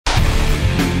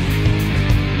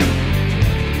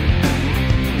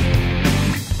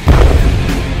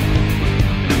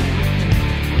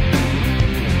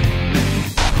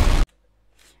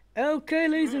Okay,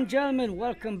 ladies and gentlemen,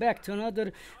 welcome back to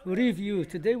another review.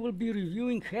 Today we'll be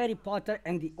reviewing Harry Potter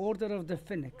and the Order of the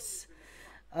Phoenix.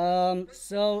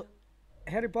 So,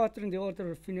 Harry Potter and the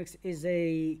Order of the Phoenix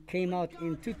came out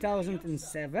in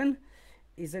 2007.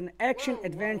 Is an action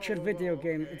adventure video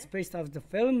game. It's based off the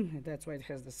film. That's why it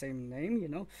has the same name, you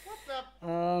know.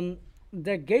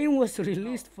 The game was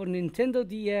released for Nintendo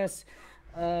DS,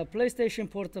 PlayStation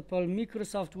Portable,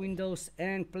 Microsoft Windows,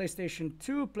 and PlayStation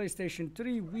 2, PlayStation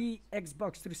 3, Wii,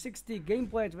 Xbox 360, Game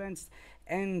Boy Advance,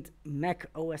 and Mac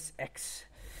OS X.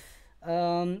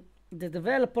 The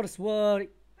developers were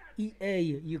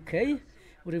EA UK,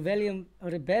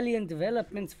 Rebellion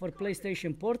Developments for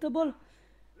PlayStation Portable,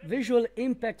 Visual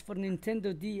Impact for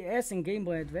Nintendo DS and Game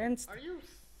Boy Advance. Are you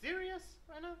serious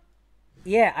right now?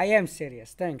 Yeah, I am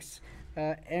serious, thanks.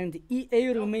 And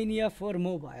EA Romania for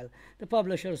mobile. The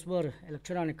publishers were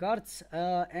Electronic Arts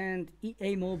and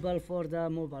EA Mobile for the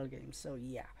mobile games. So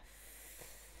yeah.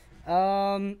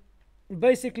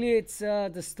 Basically, it's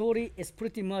the story is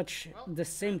pretty much the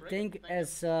same thing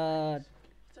as the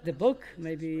book.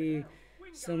 Maybe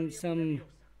some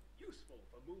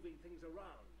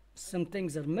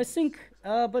things are missing,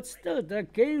 but still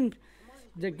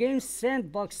the game's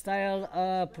sandbox style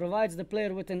provides the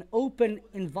player with an open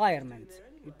environment.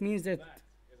 It means that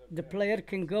the player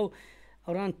can go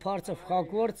around parts of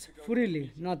Hogwarts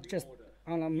freely, not just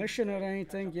on a mission or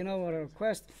anything, you know, or a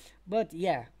quest. But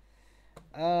yeah,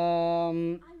 I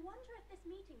wonder if this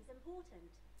meeting's important.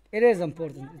 it is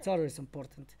important. It's always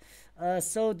important.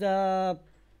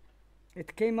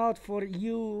 It came out for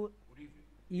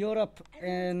Europe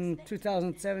in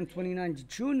 2007, 29th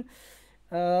June.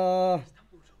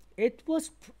 It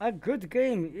was a good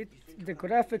game. The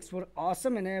graphics were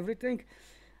awesome and everything.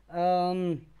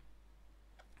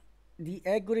 The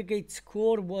aggregate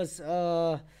score was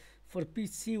for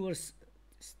PC was.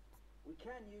 We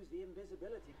can use the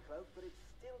invisibility cloak, but it's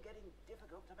still getting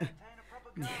difficult to maintain a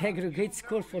proper The aggregate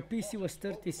score for PC was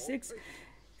 36,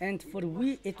 and for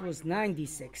Wii it was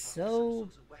 96. So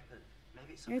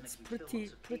it's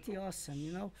pretty awesome,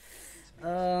 you know.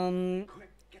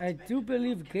 I do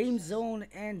believe Game Zone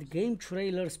and Game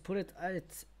Trailers put it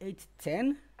at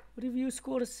 8-10 review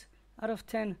scores out of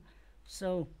 10.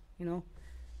 So, you know,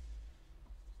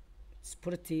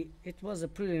 it was a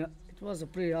pretty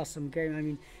awesome game. I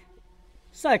mean,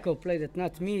 Psycho played it,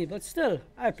 not me, but still,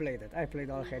 I played it. I played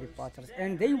all Harry Potters,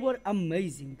 and they were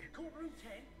amazing.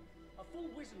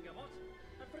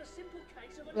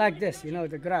 Like this, you know,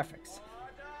 the graphics.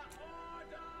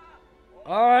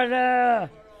 Order!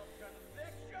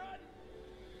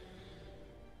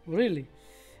 Really.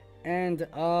 And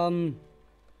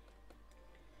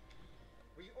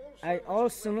I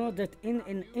also know that in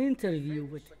an interview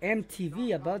with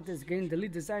MTV about this game, the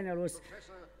lead designer was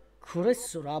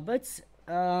Chris Roberts,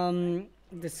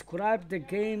 described the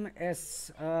game as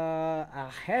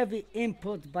a heavy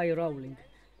input by Rowling.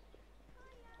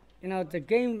 You know, the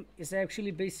game is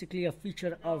actually basically a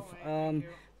feature of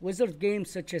wizard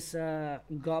games such as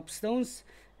Gobstones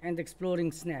and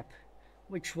Exploring Snap,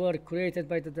 which were created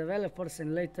by the developers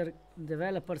and later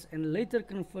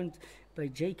confirmed by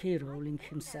J.K. Rowling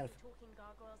himself.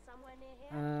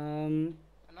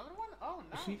 Another one? Oh,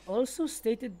 nice. He also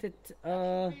stated that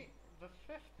The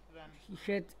fifth then. he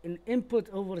had an input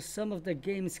over some of the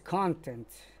game's content.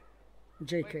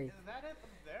 J.K. Wait, is that it up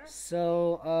there?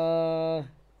 So,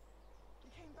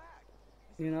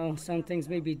 you know, some things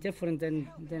may be different than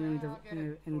in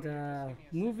the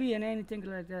movie and anything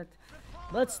like that.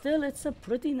 But still, it's a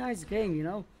pretty nice game, you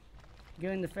know,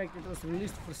 given the fact it was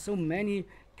released for so many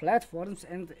platforms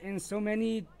and in so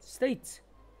many states,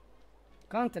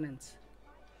 continents.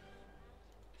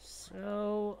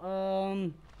 So,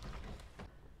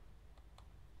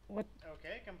 what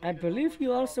Okay, I completed believe all you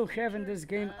the also features, have in this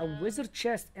game a wizard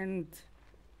chest and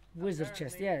wizard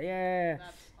chest. Yeah, apparently yeah.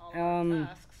 That's all the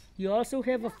tasks. You also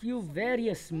have a few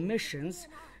various missions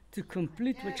to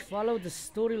complete which follow the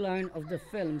storyline of the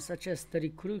film, such as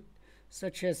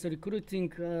recruiting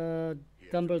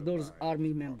Dumbledore's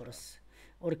army members,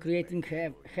 or creating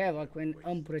havoc when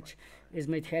Umbridge is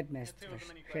made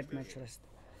headmistress.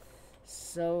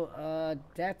 So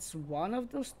that's one of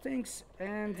those things.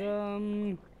 And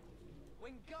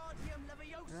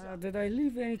did I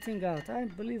leave anything out? I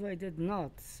believe I did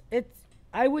not.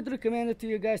 I would recommend it to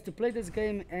you guys to play this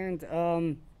game, and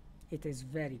it is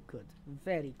very good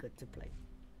to play.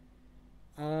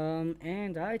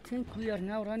 And I think we are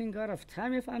now running out of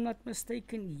time, if I'm not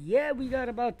mistaken. Yeah, we got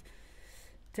about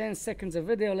 10 seconds of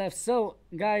video left. So,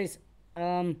 guys,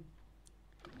 if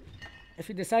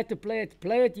you decide to play it.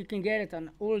 You can get it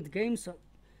on oldgames.org.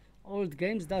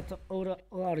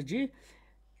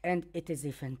 and it is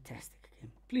a fantastic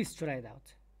game. Please try it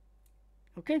out.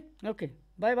 Okay, okay.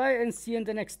 Bye bye, and see you in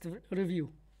the next review.